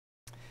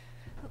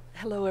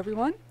Hello,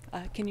 everyone.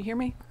 Can you hear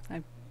me?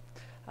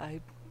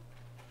 I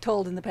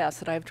told in the past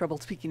that I have trouble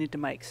speaking into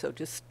mics, so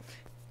just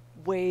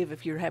wave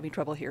if you're having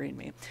trouble hearing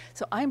me.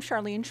 So I'm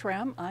Charlene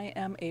Schramm. I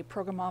am a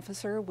program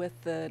officer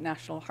with the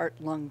National Heart,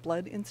 Lung,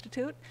 Blood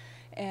Institute,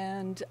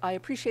 and I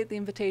appreciate the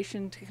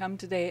invitation to come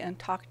today and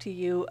talk to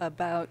you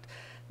about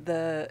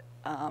the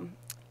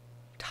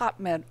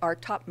TOPMed, our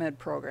TOPMed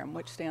program,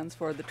 which stands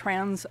for the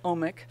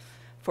Trans-Omics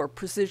for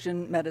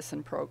Precision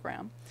Medicine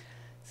Program.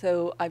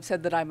 So I've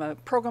said that I'm a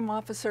program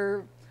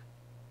officer.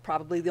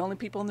 Probably the only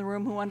people in the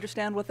room who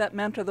understand what that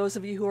meant are those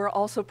of you who are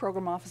also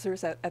program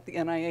officers at the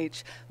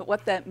NIH. But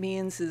what that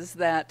means is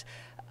that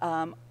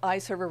I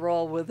serve a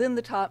role within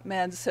the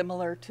TOPMed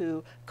similar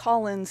to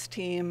Colin's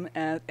team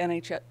at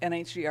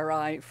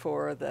NHGRI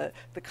for the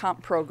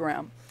COMP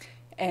program.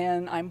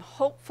 And I'm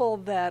hopeful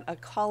that a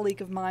colleague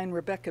of mine,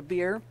 Rebecca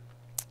Beer,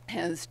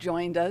 has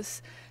joined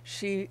us.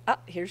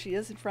 Here she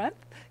is in front.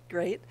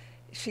 Great.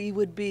 She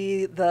would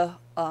be the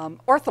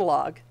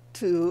ortholog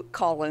to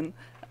Colin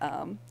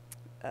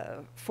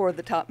for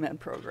the TOPMed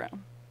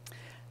program.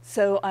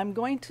 So I'm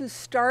going to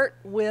start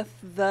with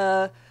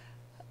the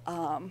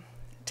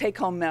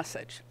take-home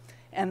message,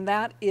 and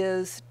that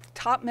is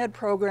TOPMed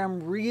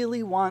program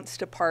really wants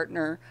to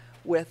partner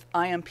with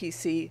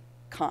IMPC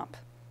COMP.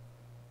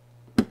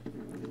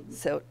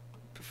 So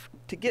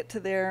to get to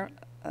there,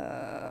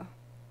 how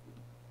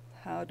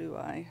do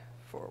I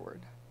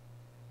forward?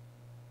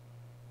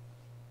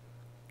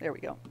 There we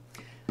go.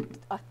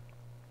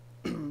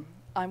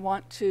 I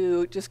want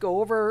to just go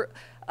over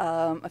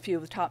a few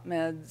of the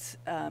TOPMed's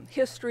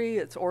history,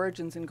 its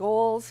origins and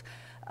goals,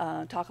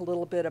 talk a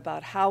little bit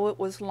about how it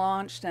was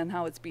launched and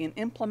how it's being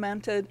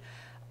implemented,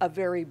 a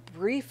very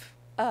brief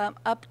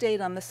update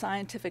on the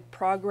scientific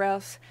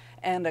progress,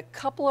 and a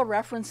couple of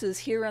references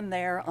here and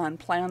there on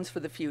plans for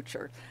the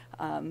future.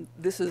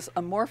 This is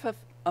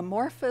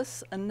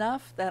amorphous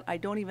enough that I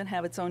don't even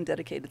have its own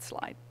dedicated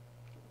slide.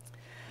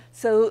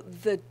 So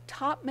the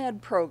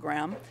TOPMed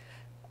program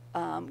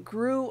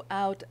grew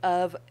out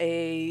of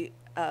a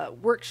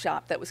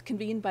workshop that was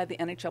convened by the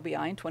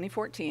NHGRI in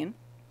 2014,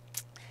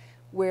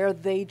 where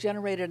they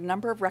generated a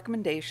number of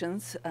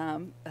recommendations,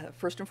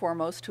 first and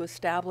foremost, to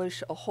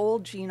establish a whole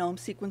genome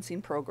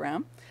sequencing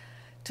program,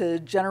 to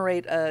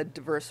generate a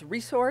diverse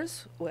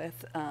resource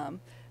with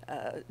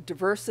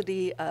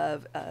diversity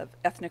of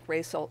ethnic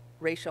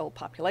racial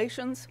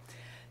populations,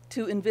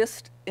 to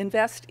invest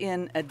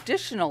in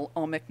additional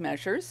omic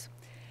measures,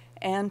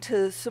 and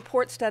to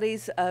support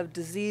studies of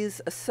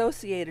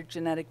disease-associated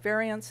genetic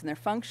variants and their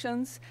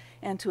functions,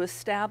 and to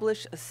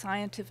establish a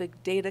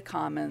scientific data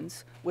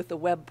commons with the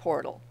web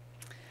portal.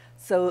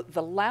 So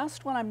the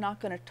last one I'm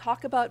not going to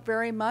talk about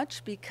very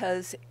much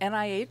because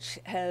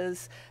NIH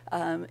has,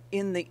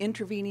 in the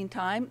intervening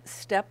time,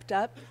 stepped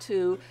up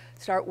to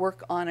start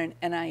work on an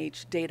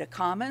NIH data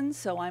commons.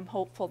 So I'm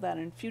hopeful that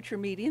in future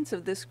meetings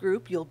of this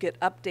group, you'll get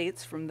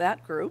updates from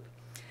that group.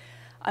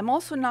 I'm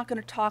also not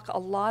going to talk a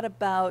lot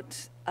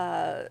about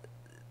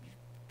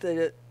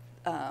the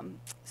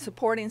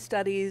supporting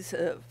studies,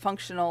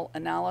 functional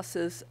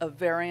analysis of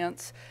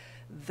variants.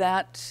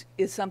 That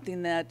is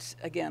something that,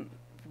 again,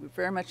 we're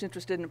very much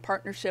interested in a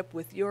partnership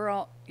with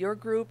your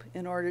group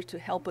in order to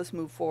help us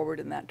move forward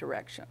in that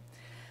direction.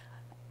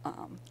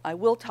 I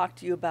will talk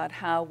to you about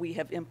how we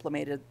have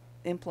implemented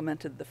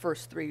the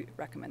first three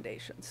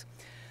recommendations.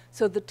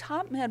 So the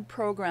TOPMed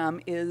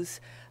program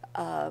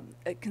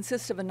it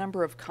consists of a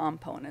number of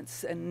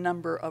components, a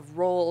number of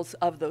roles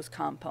of those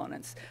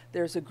components.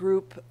 There's a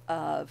group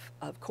of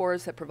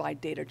cores that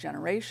provide data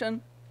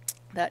generation.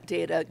 That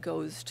data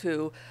goes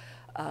to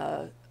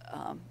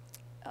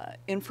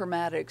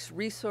informatics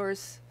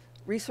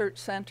research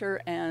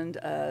center and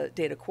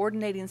data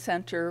coordinating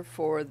center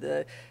for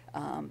the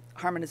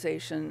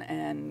harmonization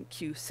and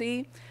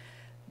QC.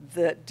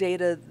 The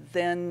data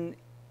then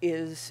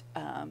is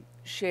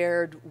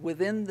shared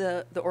within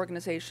the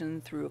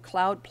organization through a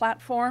cloud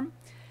platform.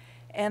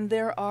 And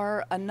there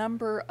are a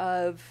number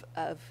of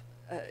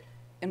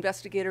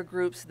investigator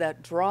groups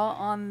that draw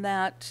on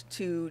that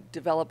to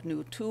develop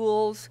new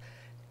tools,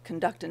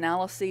 conduct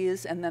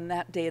analyses, and then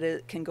that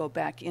data can go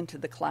back into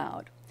the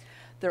cloud.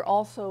 There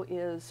also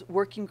is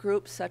working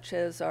groups such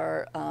as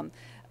our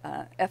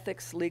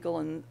ethics, legal,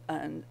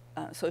 and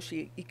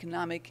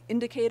socioeconomic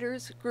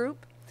indicators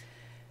group.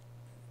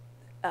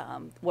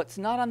 What's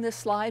not on this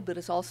slide, but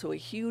is also a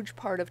huge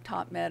part of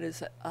TOPMed,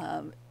 is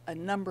a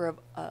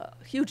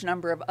huge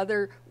number of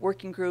other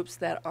working groups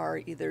that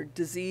are either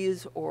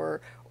disease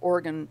or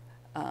organ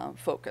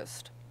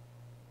focused.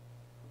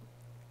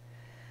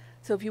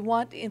 So if you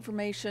want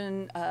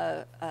information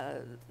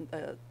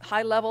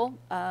high level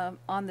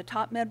on the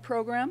TOPMed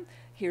program,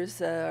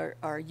 here's our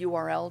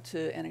URL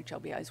to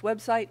NHGRI's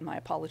website. My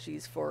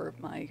apologies for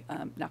my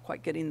not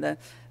quite getting the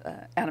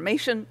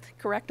animation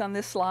correct on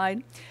this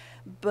slide.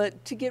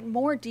 But to get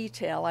more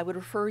detail, I would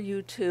refer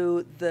you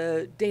to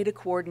the data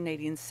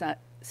coordinating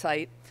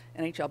site,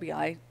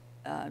 NHGRI,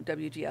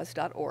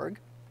 WGS.org.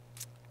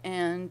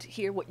 And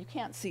here, what you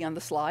can't see on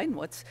the slide, and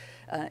what's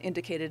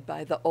indicated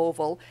by the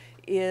oval,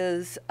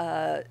 is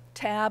a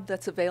tab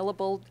that's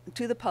available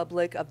to the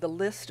public of the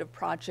list of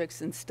projects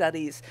and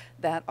studies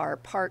that are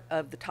part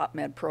of the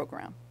TOPMed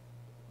program.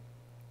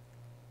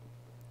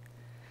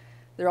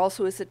 There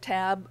also is a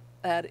tab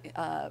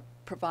that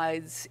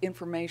provides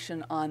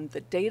information on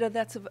the data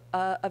that's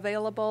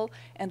available,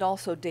 and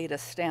also data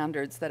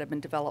standards that have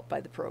been developed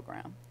by the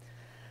program.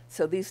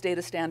 So these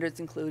data standards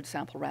include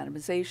sample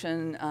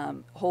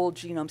randomization, whole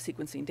genome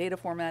sequencing data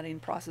formatting,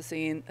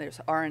 processing. There's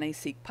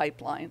RNA-seq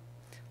pipeline,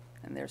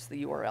 and there's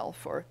the URL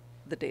for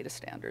the data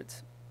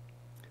standards.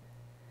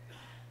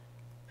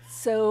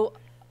 So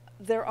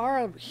there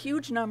are a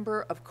huge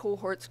number of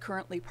cohorts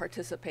currently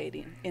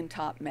participating in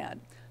TOPMed.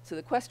 So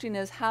the question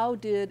is, how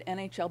did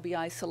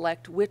NHLBI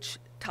select which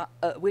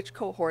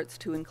cohorts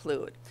to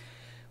include?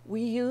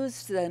 We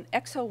used an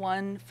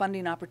X01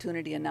 funding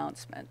opportunity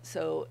announcement.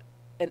 So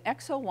an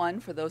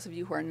X01, for those of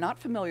you who are not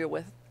familiar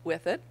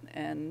with it,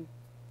 and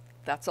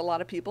that's a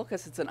lot of people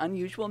because it's an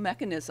unusual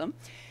mechanism,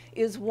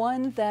 is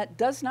one that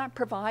does not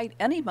provide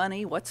any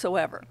money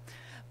whatsoever,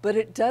 but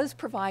it does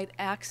provide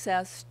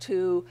access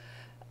to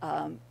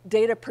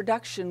data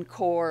production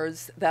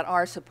cores that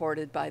are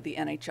supported by the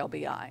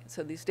NHLBI.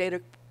 So these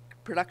data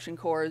production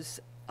cores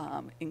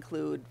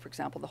include, for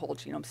example, the whole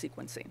genome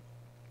sequencing.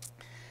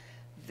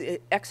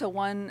 The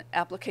X01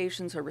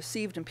 applications are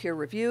received and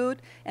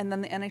peer-reviewed, and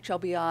then the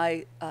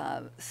NHLBI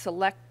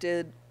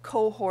selected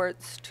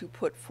cohorts to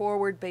put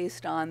forward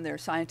based on their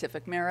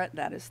scientific merit,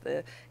 that is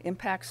the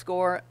impact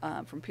score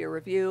from peer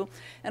review,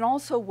 and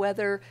also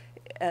whether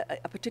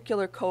a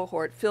particular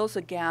cohort fills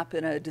a gap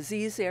in a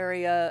disease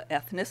area,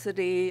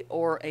 ethnicity,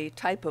 or a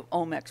type of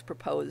omics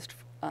proposed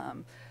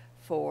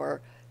for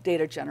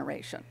data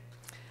generation.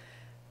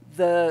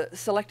 The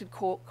selected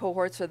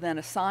cohorts are then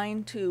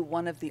assigned to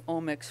one of the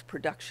omics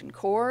production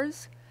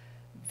cores.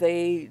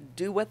 They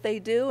do what they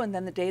do, and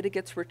then the data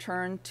gets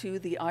returned to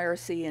the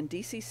IRC and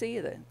DCC,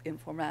 the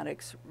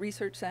Informatics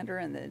Research Center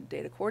and the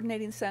Data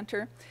Coordinating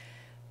Center,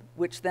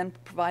 which then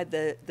provide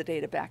the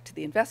data back to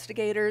the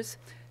investigators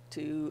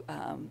to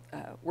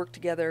work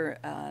together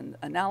on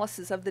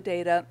analysis of the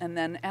data. And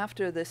then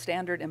after the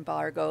standard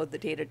embargo, the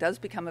data does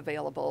become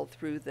available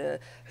through the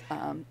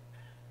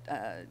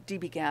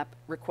dbGaP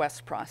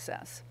request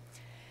process.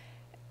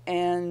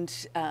 And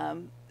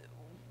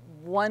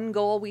one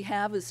goal we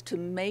have is to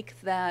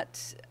make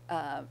that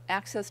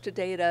access to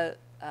data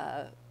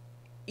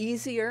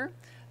easier.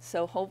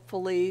 So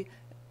hopefully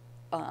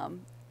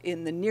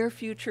in the near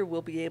future,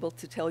 we'll be able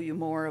to tell you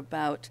more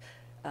about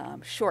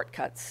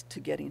shortcuts to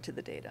getting to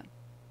the data.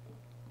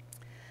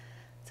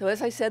 So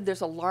as I said,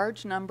 there's a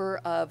large number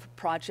of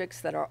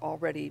projects that are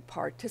already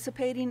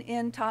participating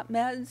in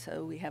TOPMed.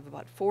 So we have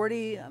about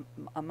 40.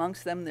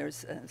 Amongst them,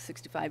 there's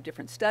 65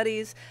 different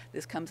studies.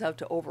 This comes out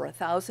to over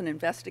 1,000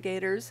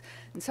 investigators.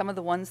 And some of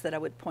the ones that I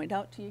would point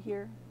out to you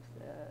here.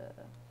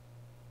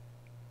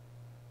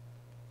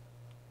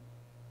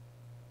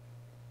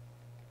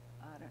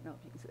 I don't know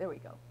if you can see. There we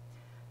go.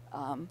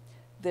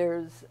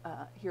 There's,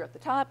 here at the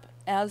top,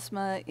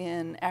 asthma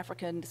in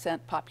African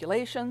descent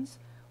populations.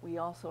 We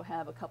also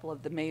have a couple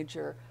of the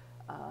major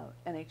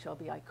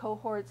NHLBI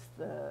cohorts,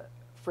 the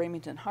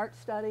Framingham Heart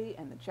Study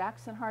and the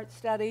Jackson Heart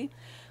Study.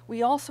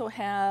 We also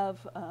have,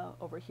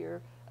 over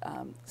here,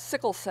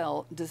 sickle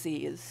cell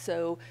disease.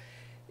 So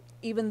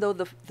even though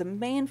the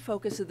main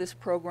focus of this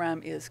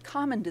program is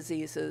common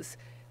diseases,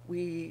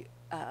 we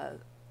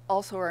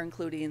also are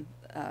including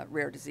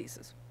rare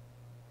diseases.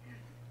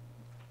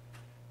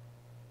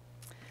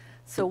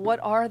 So what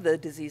are the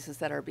diseases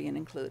that are being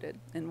included,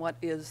 and what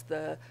is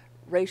the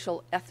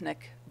racial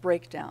ethnic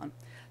breakdown?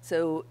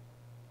 So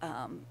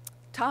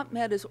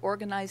TOPMed is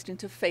organized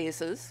into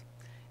phases,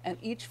 and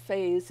each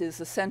phase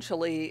is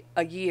essentially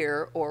a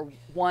year or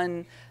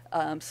one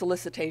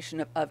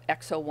solicitation of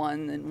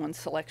X01 and one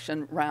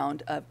selection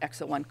round of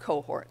X01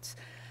 cohorts.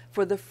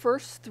 For the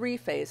first 3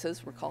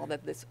 phases, recall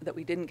that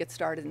we didn't get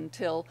started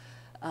until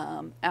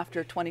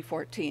after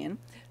 2014,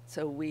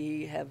 so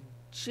we have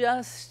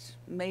just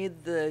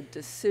made the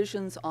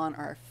decisions on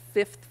our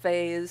 5th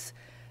phase,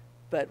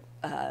 but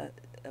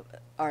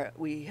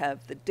we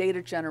have the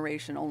data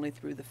generation only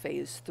through the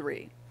phase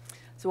 3.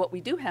 So what we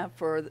do have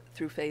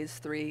through phase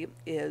 3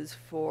 is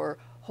for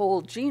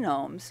whole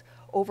genomes,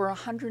 over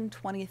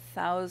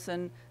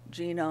 120,000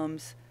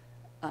 genomes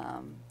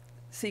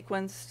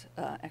sequenced,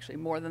 actually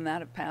more than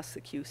that have passed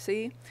the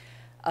QC.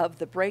 Of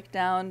the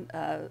breakdown,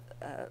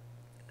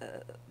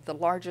 the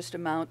largest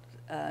amount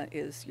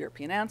is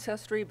European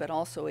ancestry, but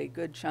also a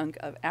good chunk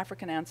of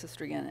African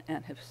ancestry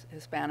and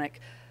Hispanic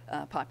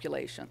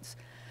populations.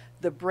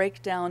 The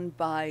breakdown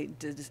by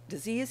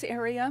disease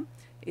area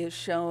is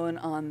shown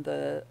on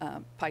the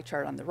pie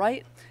chart on the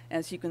right.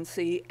 As you can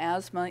see,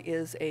 asthma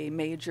is a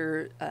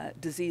major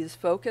disease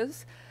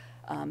focus.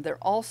 There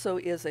also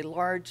is a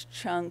large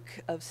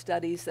chunk of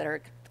studies that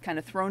are kind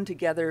of thrown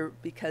together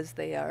because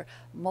they are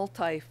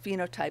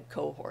multi-phenotype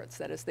cohorts.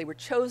 That is, they were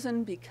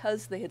chosen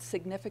because they had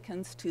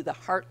significance to the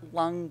heart,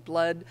 lung,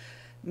 blood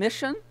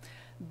mission.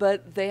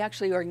 but they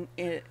actually are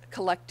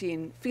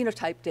collecting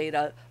phenotype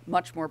data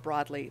much more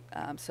broadly,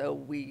 so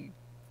we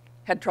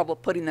had trouble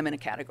putting them in a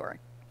category.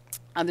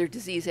 Other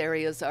disease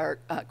areas are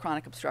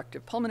chronic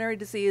obstructive pulmonary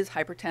disease,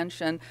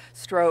 hypertension,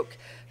 stroke,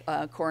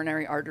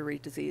 coronary artery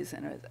disease,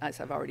 and as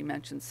I've already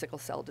mentioned, sickle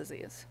cell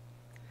disease.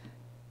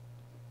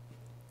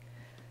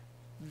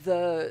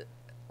 The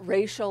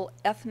racial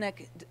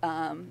ethnic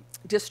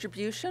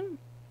distribution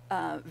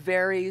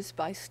varies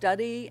by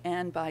study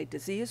and by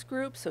disease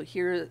group. So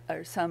here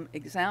are some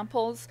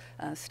examples,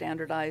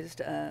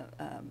 standardized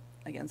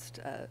against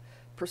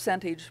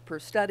percentage per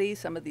study.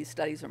 Some of these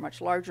studies are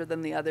much larger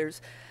than the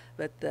others,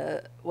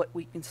 but what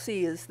we can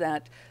see is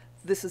that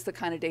this is the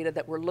kind of data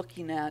that we're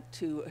looking at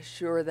to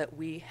assure that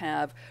we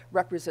have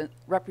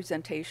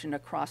representation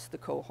across the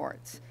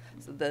cohorts.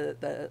 So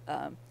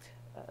the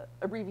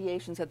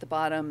abbreviations at the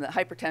bottom, the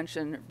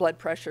hypertension, blood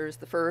pressure is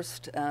the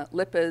first,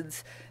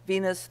 lipids,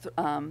 venous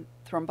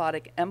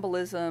thrombotic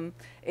embolism,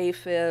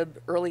 AFib,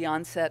 early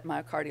onset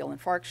myocardial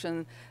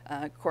infarction,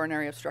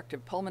 coronary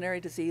obstructive pulmonary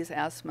disease,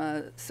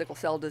 asthma, sickle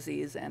cell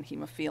disease, and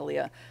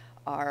hemophilia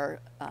are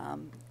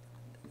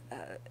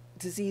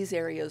disease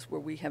areas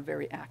where we have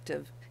very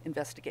active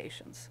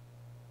investigations.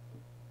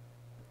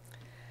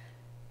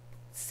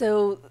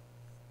 So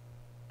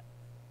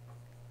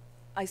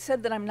I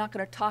said that I'm not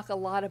going to talk a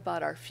lot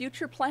about our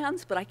future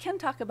plans, but I can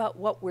talk about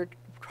what we're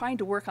trying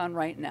to work on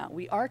right now.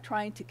 We are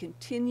trying to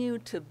continue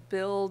to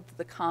build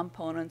the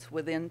components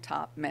within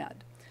TOPMed.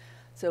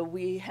 So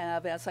we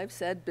have, as I've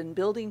said, been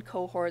building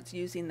cohorts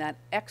using that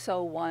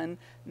XO1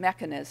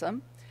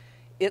 mechanism.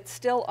 It's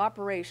still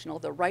operational,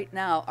 though right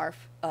now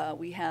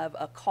we have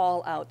a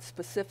call out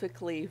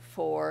specifically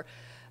for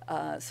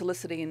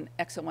soliciting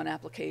XO1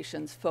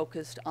 applications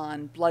focused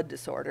on blood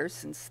disorders,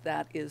 since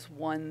that is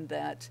one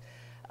that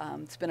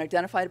it's been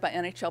identified by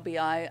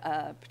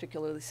NHGRI,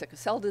 particularly sickle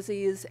cell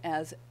disease,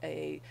 as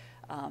a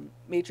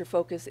major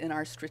focus in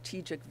our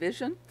strategic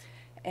vision,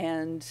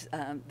 and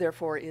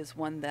therefore is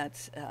one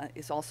that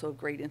is also of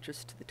great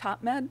interest to the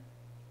TOPMed.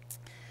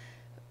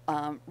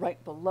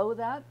 Right below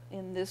that,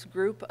 in this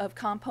group of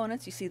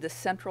components, you see the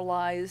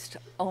centralized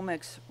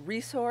omics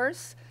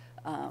resource,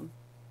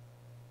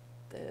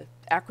 the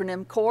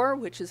acronym CORE,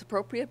 which is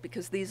appropriate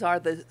because these are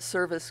the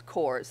service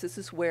cores. This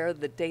is where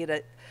the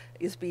data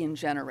is being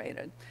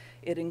generated.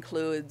 It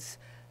includes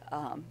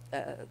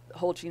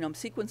whole genome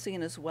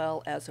sequencing as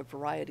well as a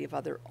variety of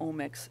other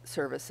omics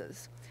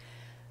services.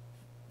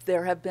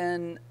 There have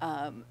been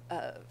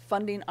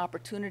funding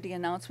opportunity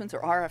announcements,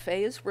 or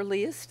RFAs,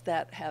 released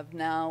that have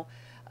now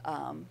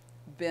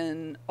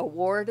been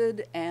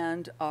awarded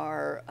and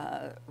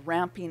are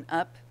ramping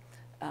up,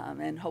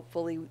 and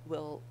hopefully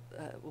we'll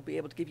be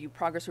able to give you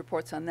progress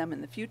reports on them in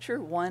the future.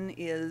 One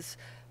is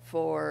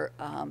for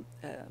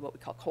what we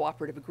call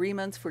cooperative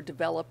agreements for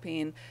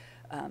developing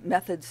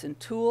methods and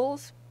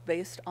tools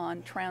based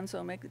on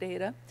Trans-Omic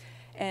data,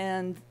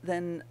 and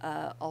then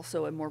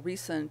also a more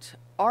recent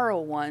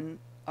R01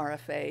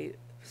 RFA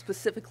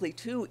specifically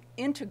to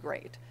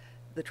integrate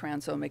the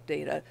Trans-Omic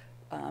data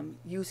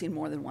using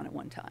more than one at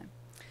one time.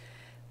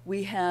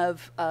 We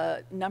have a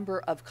number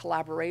of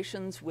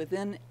collaborations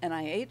within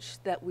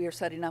NIH that we are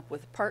setting up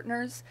with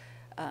partners.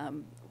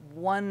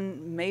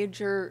 One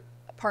major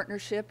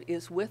partnership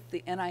is with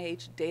the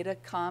NIH Data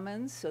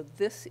Commons. So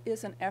this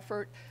is an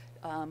effort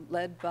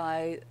led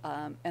by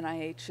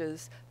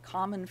NIH's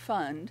Common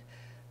Fund,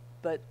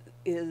 but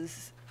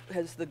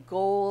has the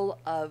goal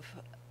of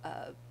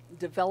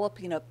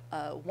developing a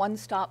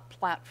one-stop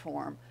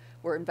platform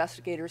where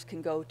investigators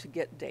can go to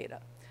get data.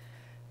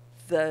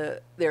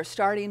 They're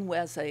starting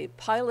as a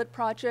pilot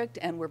project,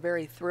 and we're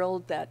very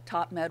thrilled that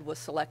TOPMed was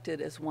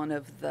selected as one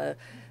of the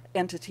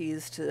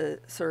entities to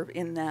serve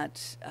in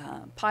that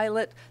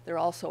pilot. There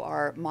also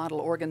are model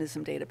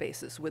organism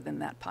databases within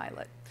that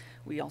pilot.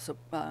 We also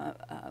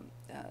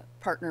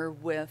partner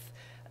with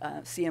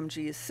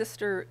CMG's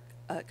sister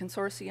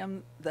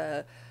consortium,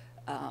 the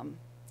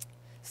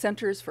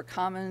Centers for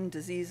Common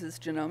Diseases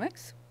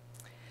Genomics.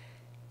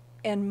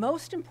 And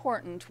most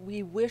important,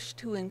 we wish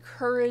to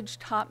encourage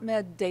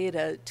TOPMed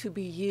data to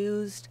be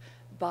used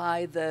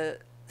by the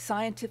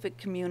scientific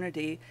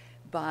community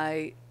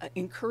by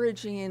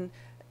encouraging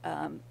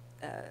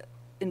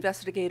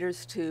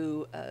investigators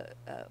to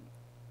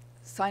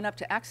sign up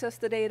to access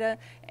the data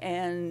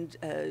and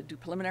do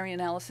preliminary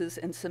analysis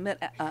and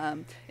submit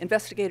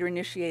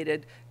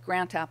investigator-initiated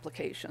grant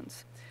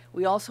applications.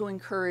 We also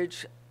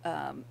encourage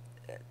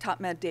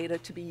TOPMed data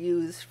to be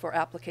used for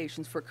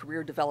applications for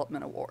career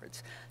development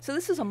awards. So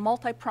this is a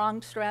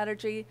multi-pronged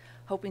strategy,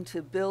 hoping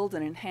to build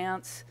and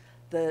enhance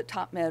the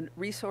TOPMed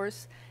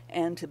resource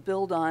and to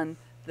build on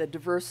the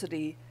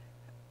diversity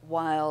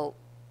while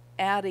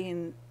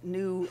adding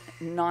new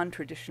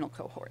non-traditional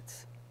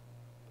cohorts.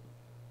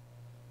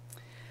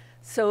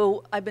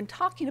 So I've been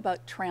talking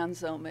about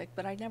Trans-Omic,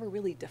 but I never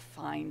really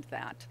defined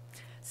that.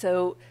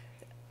 So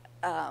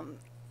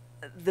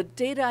the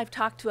data I've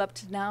talked to up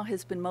to now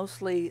has been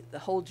mostly the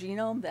whole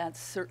genome. That's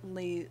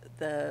certainly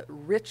the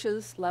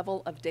richest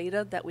level of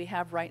data that we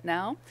have right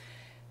now.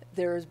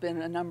 There's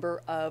been a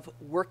number of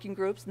working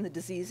groups in the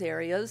disease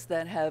areas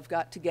that have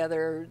got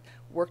together,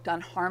 worked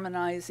on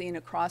harmonizing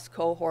across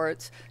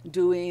cohorts,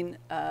 doing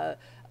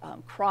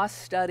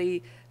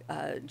cross-study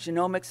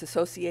genomics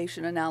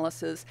association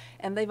analysis,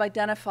 and they've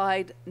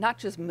identified not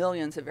just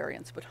millions of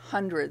variants, but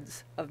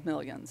hundreds of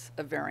millions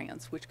of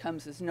variants, which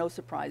comes as no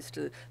surprise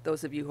to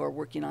those of you who are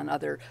working on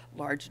other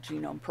large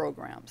genome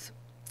programs.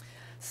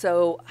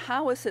 So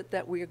how is it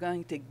that we're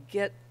going to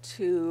get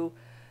to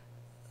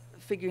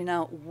figuring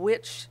out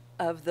which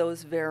of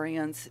those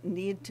variants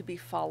need to be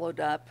followed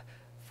up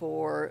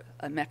for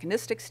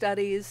mechanistic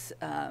studies,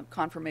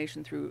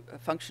 confirmation through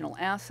functional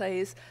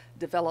assays,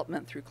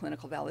 development through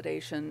clinical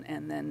validation,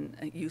 and then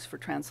use for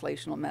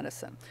translational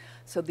medicine.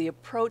 So the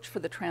approach for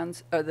the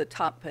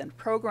TOPMed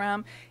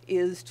program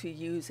is to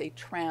use a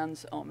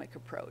trans-omic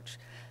approach.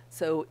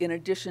 So in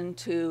addition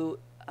to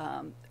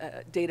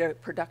data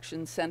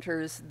production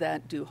centers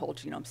that do whole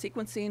genome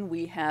sequencing,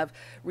 we have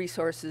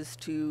resources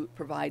to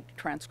provide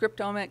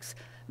transcriptomics,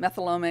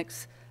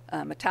 methylomics,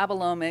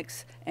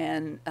 metabolomics,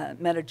 and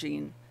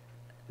metagenome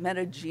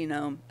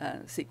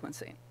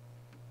sequencing.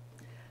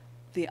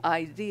 The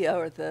idea,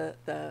 or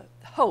the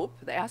hope,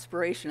 the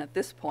aspiration at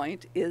this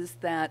point, is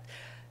that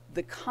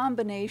the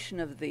combination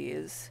of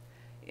these,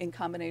 in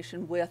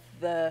combination with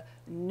the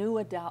new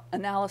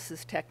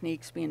analysis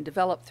techniques being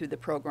developed through the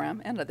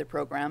program and other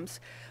programs,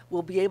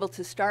 will be able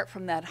to start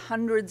from that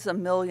hundreds of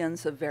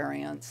millions of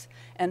variants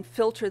and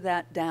filter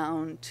that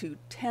down to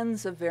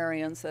tens of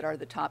variants that are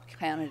the top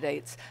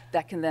candidates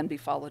that can then be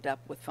followed up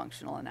with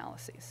functional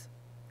analyses.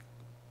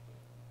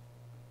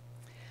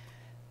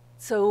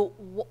 So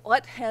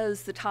what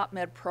has the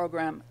TOPMed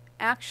program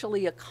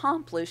actually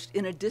accomplished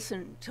in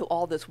addition to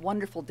all this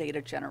wonderful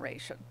data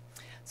generation?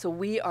 So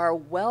we are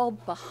well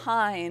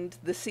behind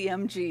the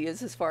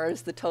CMGs as far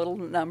as the total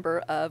number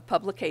of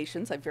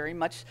publications. I very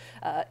much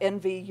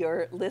envy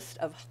your list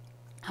of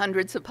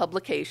hundreds of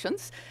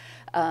publications.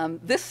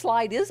 This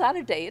slide is out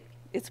of date.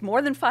 It's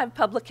more than 5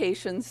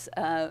 publications.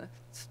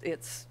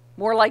 It's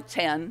more like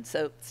 10,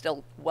 so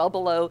still well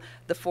below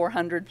the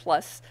 400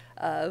 plus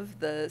of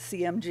the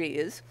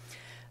CMGs.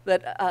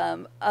 But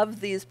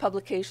of these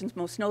publications,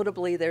 most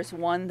notably, there's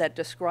one that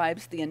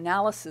describes the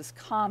analysis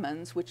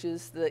commons, which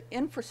is the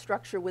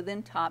infrastructure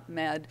within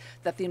TOPMed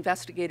that the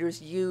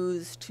investigators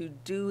use to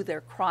do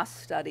their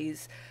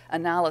cross-studies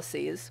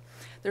analyses.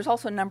 There's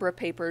also a number of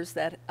papers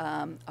that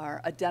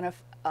are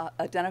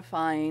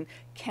identifying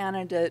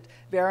candidate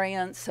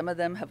variants. Some of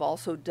them have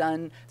also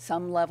done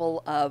some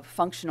level of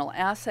functional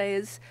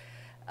assays.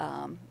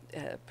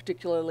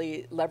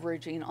 Particularly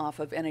leveraging off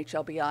of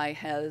NHGRI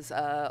has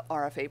a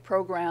RFA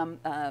program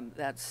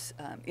that's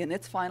in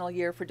its final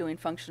year for doing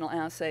functional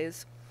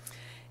assays.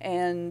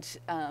 And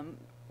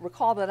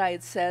recall that I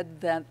had said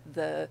that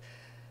the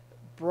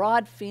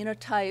broad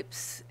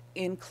phenotypes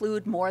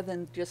include more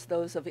than just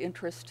those of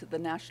interest to the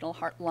National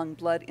Heart, Lung,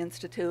 Blood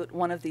Institute.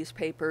 One of these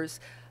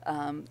papers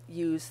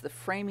used the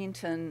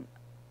Framingham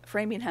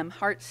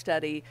Heart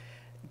Study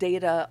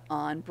data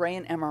on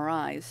brain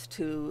MRIs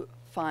to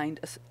find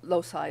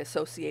loci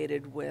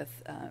associated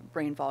with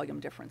brain volume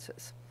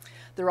differences.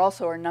 There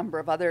also are a number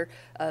of other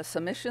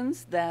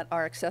submissions that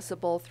are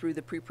accessible through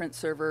the preprint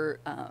server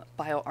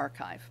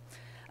bioRxiv.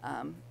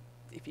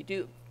 If you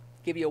do,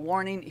 give you a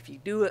warning, if you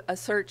do a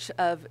search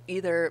of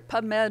either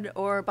PubMed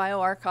or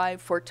bioRxiv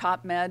for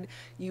TOPMed,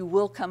 you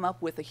will come up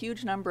with a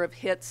huge number of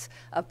hits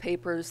of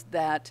papers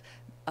that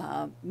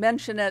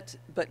mention it,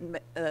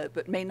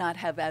 but may not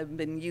have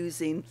been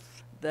using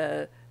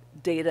the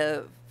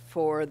data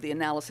for the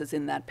analysis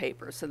in that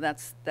paper. So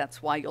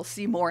that's why you'll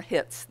see more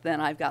hits than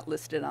I've got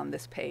listed on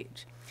this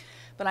page.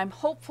 But I'm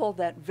hopeful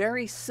that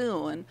very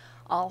soon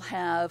I'll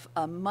have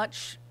a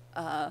much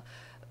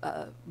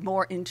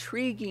more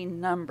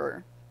intriguing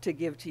number to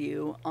give to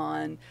you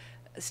on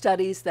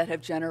studies that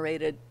have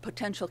generated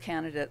potential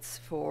candidates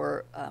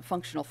for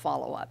functional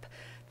follow-up.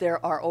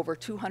 There are over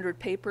 200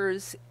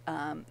 papers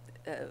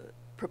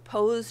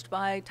proposed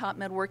by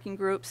TOPMed working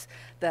groups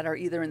that are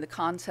either in the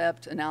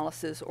concept,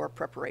 analysis, or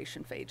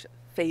preparation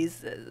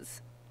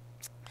phases.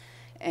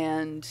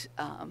 And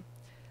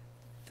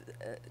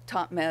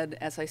TOPMed,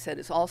 as I said,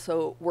 is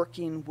also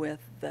working with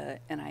the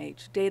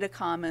NIH Data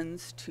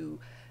Commons to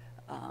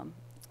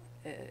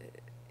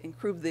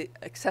improve the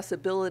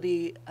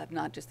accessibility of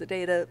not just the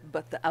data,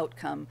 but the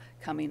outcome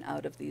coming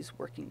out of these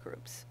working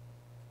groups.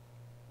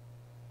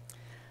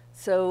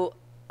 So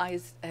I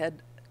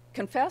had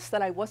confessed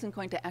that I wasn't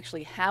going to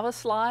actually have a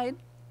slide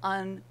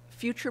on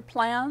future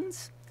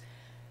plans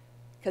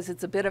because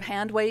it's a bit of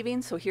hand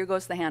waving, so here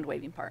goes the hand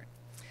waving part.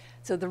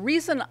 So the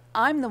reason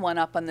I'm the one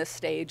up on this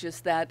stage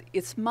is that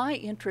it's my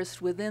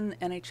interest within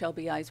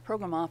NHLBI's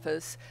program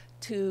office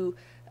to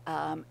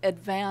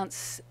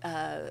advance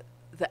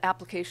the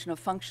application of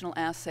functional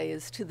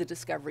assays to the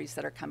discoveries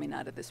that are coming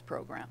out of this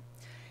program.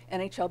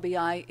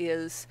 NHLBI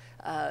is,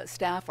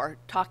 staff are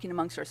talking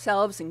amongst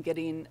ourselves and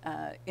getting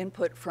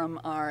input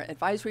from our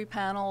advisory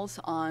panels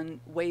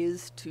on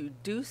ways to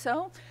do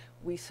so.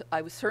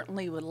 I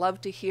certainly would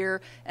love to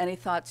hear any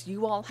thoughts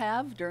you all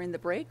have during the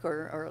break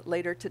or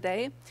later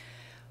today.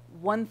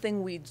 One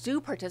thing we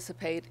do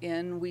participate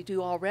in, we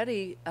do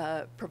already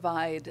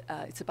provide,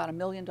 it's about $1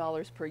 million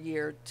per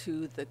year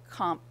to the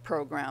COMP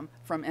program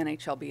from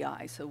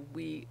NHLBI. So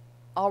we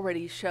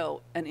already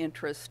show an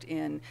interest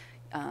in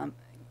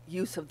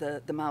use of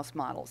the mouse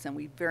models, and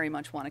we very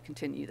much want to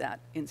continue that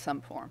in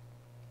some form.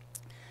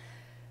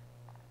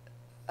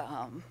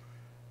 I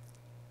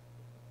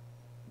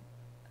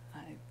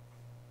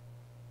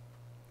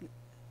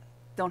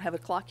don't have a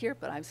clock here,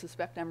 but I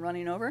suspect I'm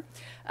running over.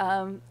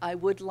 I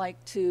would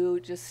like to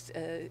just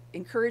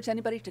encourage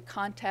anybody to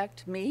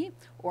contact me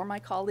or my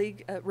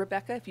colleague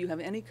Rebecca if you have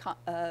any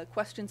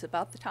questions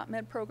about the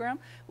TOPMed program.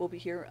 We'll be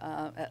here.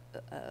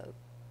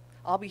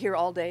 I'll be here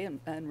all day,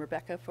 and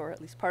Rebecca for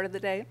at least part of the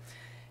day.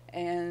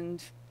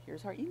 And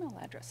here's our email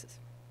addresses.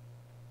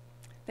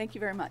 Thank you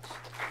very much.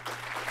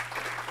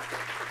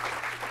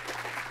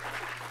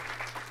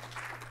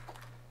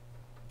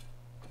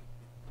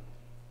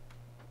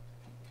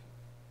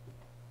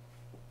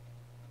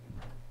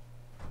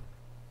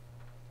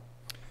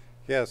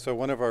 Yeah, so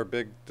one of our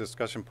big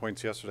discussion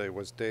points yesterday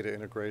was data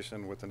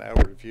integration with an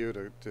outward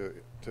view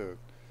to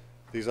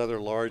these other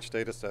large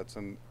data sets,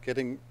 and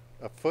getting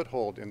a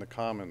foothold in the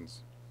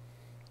commons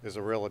is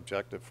a real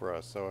objective for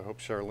us. So I hope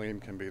Charlene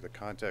can be the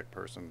contact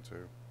person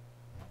to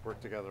work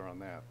together on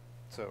that.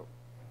 So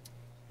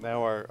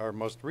now our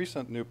most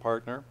recent new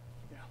partner,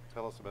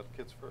 tell us about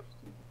Kids First.